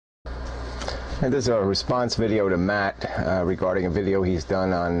And this is a response video to Matt regarding a video he's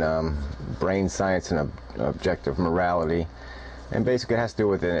done on brain science and objective morality. And basically it has to do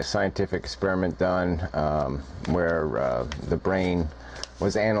with a scientific experiment done where the brain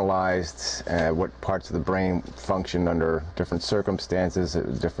was analyzed, what parts of the brain functioned under different circumstances,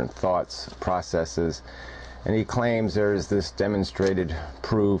 different thoughts, processes. And he claims there's this demonstrated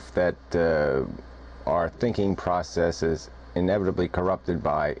proof that our thinking process is inevitably corrupted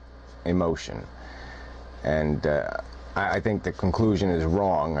by emotion. And I think the conclusion is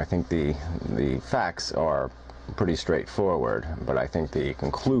wrong. I think the facts are pretty straightforward, but I think the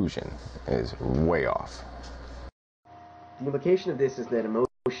conclusion is way off. The implication of this is that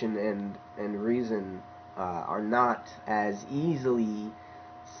emotion and reason are not as easily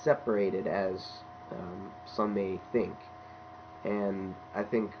separated as some may think. And I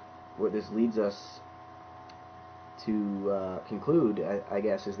think what this leads us to conclude, I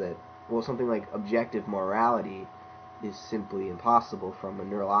guess, is that, well, something like objective morality is simply impossible from a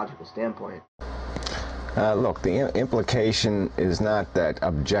neurological standpoint. Look, the implication is not that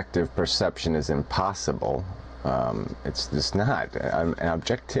objective perception is impossible. It's just not. An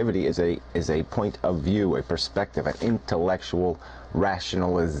objectivity is a point of view, a perspective, an intellectual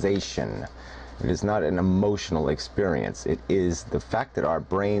rationalization. It is not an emotional experience. It is the fact that our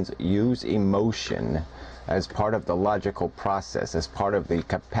brains use emotion as part of the logical process, as part of the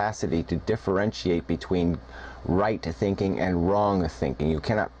capacity to differentiate between right thinking and wrong thinking. You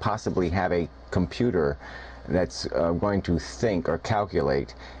cannot possibly have a computer that's going to think or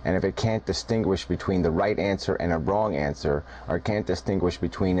calculate, and if it can't distinguish between the right answer and a wrong answer, or can't distinguish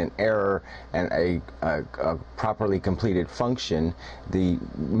between an error and a properly completed function, the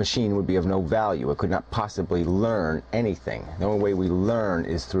machine would be of no value. It could not possibly learn anything. The only way we learn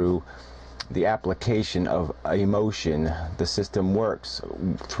is through the application of emotion. The system works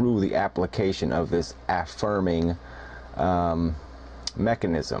through the application of this affirming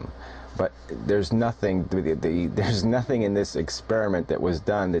mechanism. But there's nothing in this experiment that was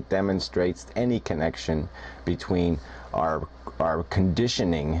done that demonstrates any connection between our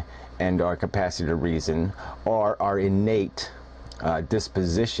conditioning and our capacity to reason, or our innate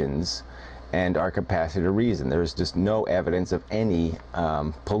dispositions and our capacity to reason. There's just no evidence of any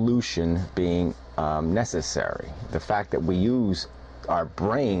pollution being necessary. The fact that we use our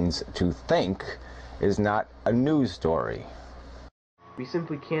brains to think is not a news story. We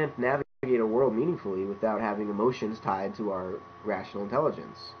simply can't navigate a world meaningfully without having emotions tied to our rational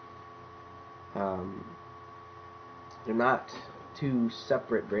intelligence. They're not two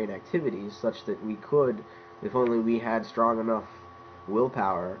separate brain activities, such that we could, if only we had strong enough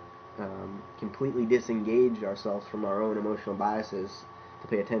willpower, completely disengage ourselves from our own emotional biases to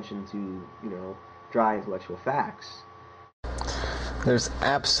pay attention to, dry intellectual facts. There's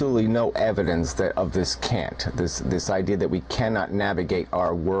absolutely no evidence of this can't. This idea that we cannot navigate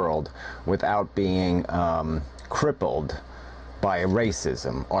our world without being crippled by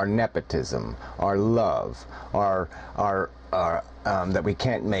racism, or nepotism, or love, or that we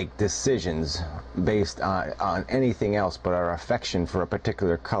can't make decisions based on anything else but our affection for a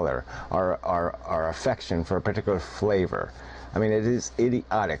particular color, our affection for a particular flavor. I mean, it is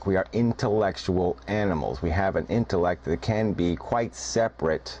idiotic. We are intellectual animals. We have an intellect that can be quite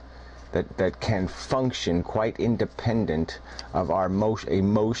separate, that can function quite independent of our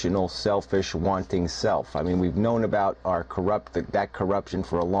emotional, selfish, wanting self. I mean, we've known about our that corruption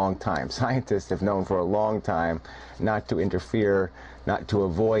for a long time. Scientists have known for a long time not to interfere, not to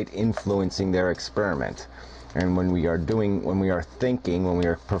avoid influencing their experiment. And when we are thinking, when we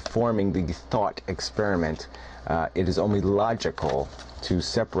are performing the thought experiment, it is only logical to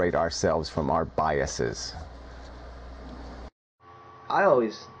separate ourselves from our biases. I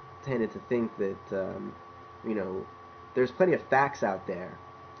always tended to think that, there's plenty of facts out there,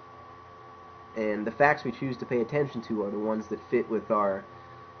 and the facts we choose to pay attention to are the ones that fit with our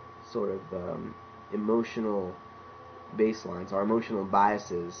sort of emotional baselines, our emotional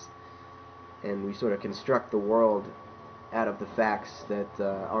biases, and we sort of construct the world out of the facts that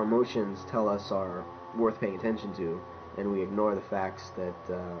our emotions tell us are worth paying attention to, and we ignore the facts that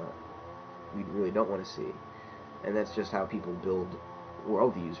we really don't want to see. And that's just how people build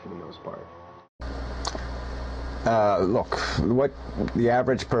worldviews for the most part. Look, what the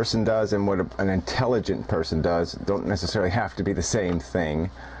average person does and what an intelligent person does don't necessarily have to be the same thing.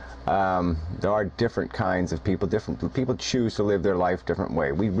 There are different kinds of people. Different people choose to live their life different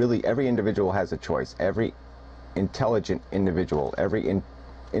way. Every individual has a choice. Every intelligent individual, every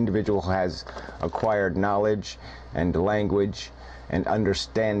individual who has acquired knowledge and language and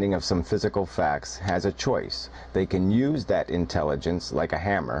understanding of some physical facts has a choice. They can use that intelligence like a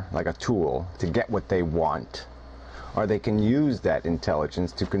hammer, like a tool, to get what they want, or they can use that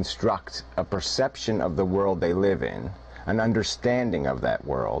intelligence to construct a perception of the world they live in, an understanding of that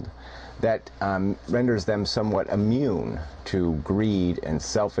world that renders them somewhat immune to greed and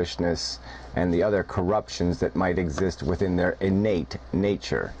selfishness and the other corruptions that might exist within their innate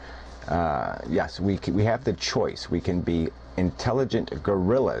nature. Yes, we have the choice. We can be intelligent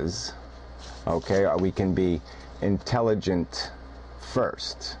gorillas, okay, or we can be intelligent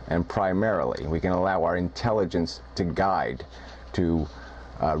first and primarily. We can allow our intelligence to guide, to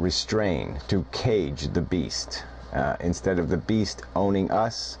restrain, to cage the beast. Instead of the beast owning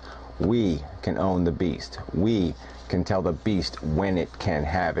us, we can own the beast. We can tell the beast when it can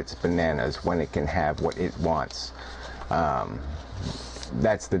have its bananas, when it can have what it wants.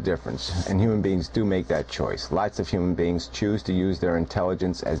 That's the difference. And human beings do make that choice. Lots of human beings choose to use their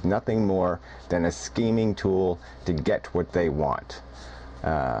intelligence as nothing more than a scheming tool to get what they want.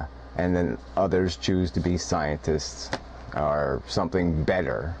 And then others choose to be scientists or something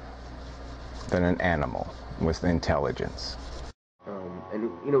better than an animal with intelligence. And,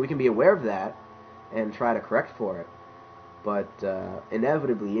 you know, we can be aware of that and try to correct for it. But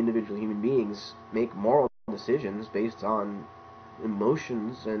inevitably, individual human beings make moral decisions based on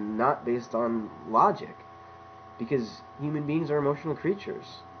emotions and not based on logic, because human beings are emotional creatures.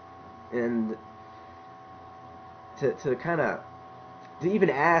 And to even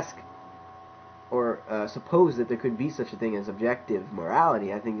ask or suppose that there could be such a thing as objective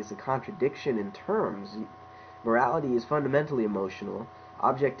morality, I think is a contradiction in terms. Morality is fundamentally emotional.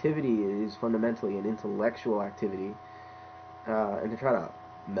 Objectivity is fundamentally an intellectual activity. And to try to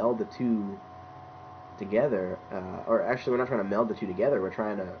meld the two together, or actually we're not trying to meld the two together, we're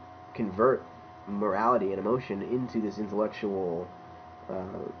trying to convert morality and emotion into this intellectual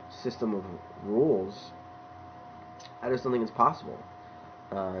system of rules. I just don't think it's possible.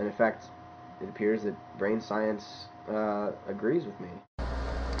 And in fact, it appears that brain science agrees with me.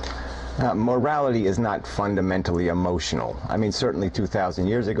 Morality is not fundamentally emotional. I mean, certainly 2,000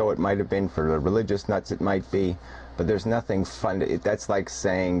 years ago it might have been, for the religious nuts it might be, but there's nothing that's like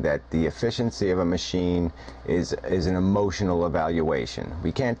saying that the efficiency of a machine is an emotional evaluation.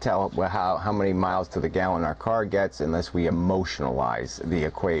 We can't tell how many miles to the gallon our car gets unless we emotionalize the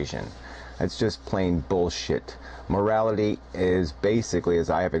equation. That's just plain bullshit. Morality is basically, as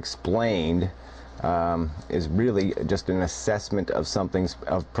I have explained, is really just an assessment of something's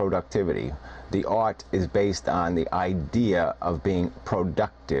productivity. The art is based on the idea of being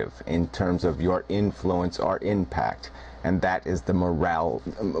productive in terms of your influence or impact, and that is the morale.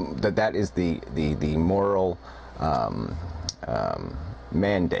 That is the moral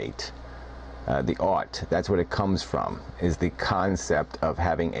mandate. The art. That's what it comes from. Is the concept of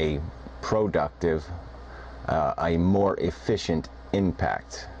having a productive, a more efficient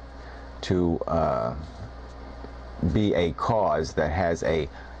impact, to be a cause that has a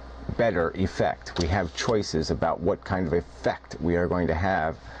better effect. We have choices about what kind of effect we are going to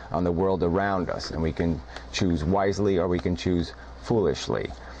have on the world around us, and we can choose wisely or we can choose foolishly,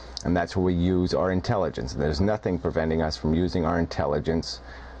 and that's where we use our intelligence. There's nothing preventing us from using our intelligence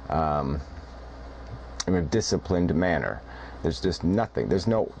in a disciplined manner. There's just nothing. There's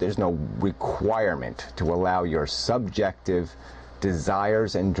no requirement to allow your subjective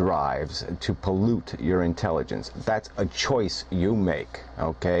desires and drives to pollute your intelligence. That's a choice you make,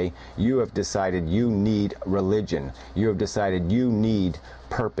 okay? You have decided you need religion. You have decided you need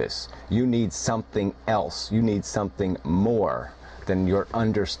purpose. You need something else. You need something more than your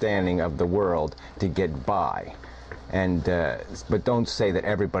understanding of the world to get by. And but don't say that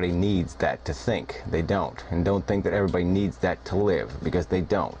everybody needs that to think. They don't. And don't think that everybody needs that to live, because they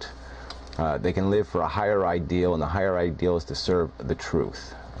don't. They can live for a higher ideal, and the higher ideal is to serve the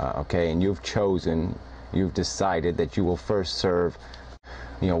truth. Okay, and you've decided that you will first serve,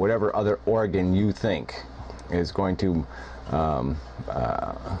 whatever other organ you think is going to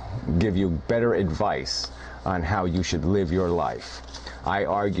give you better advice on how you should live your life. I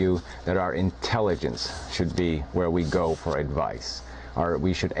argue that our intelligence should be where we go for advice.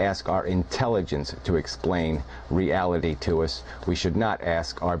 We should ask our intelligence to explain reality to us. We should not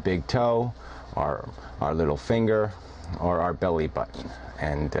ask our big toe, our little finger, or our belly button.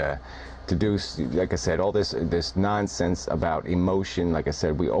 And to do, like I said, all this nonsense about emotion, like I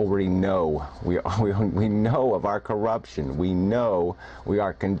said, we already know. We know of our corruption. We know we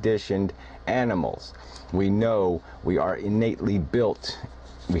are conditioned animals. We know we are innately built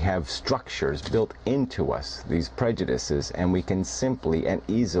we have structures built into us, these prejudices, and we can simply and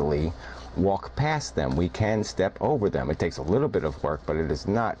easily walk past them. We can step over them. It takes a little bit of work, but it is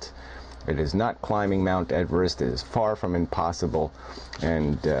not climbing Mount Everest. It is far from impossible,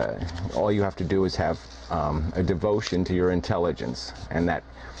 and all you have to do is have a devotion to your intelligence, and that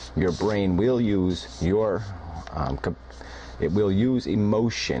your brain will use it will use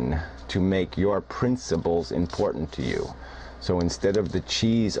emotion to make your principles important to you. So instead of the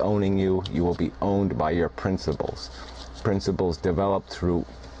cheese owning you, you will be owned by your principles. Principles developed through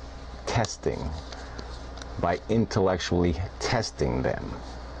testing, by intellectually testing them.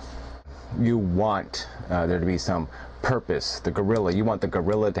 You want there to be some purpose. The gorilla, you want the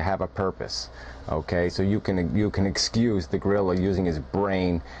gorilla to have a purpose. Okay, so you can excuse the gorilla using his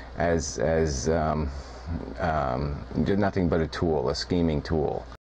brain as nothing but a tool, a scheming tool.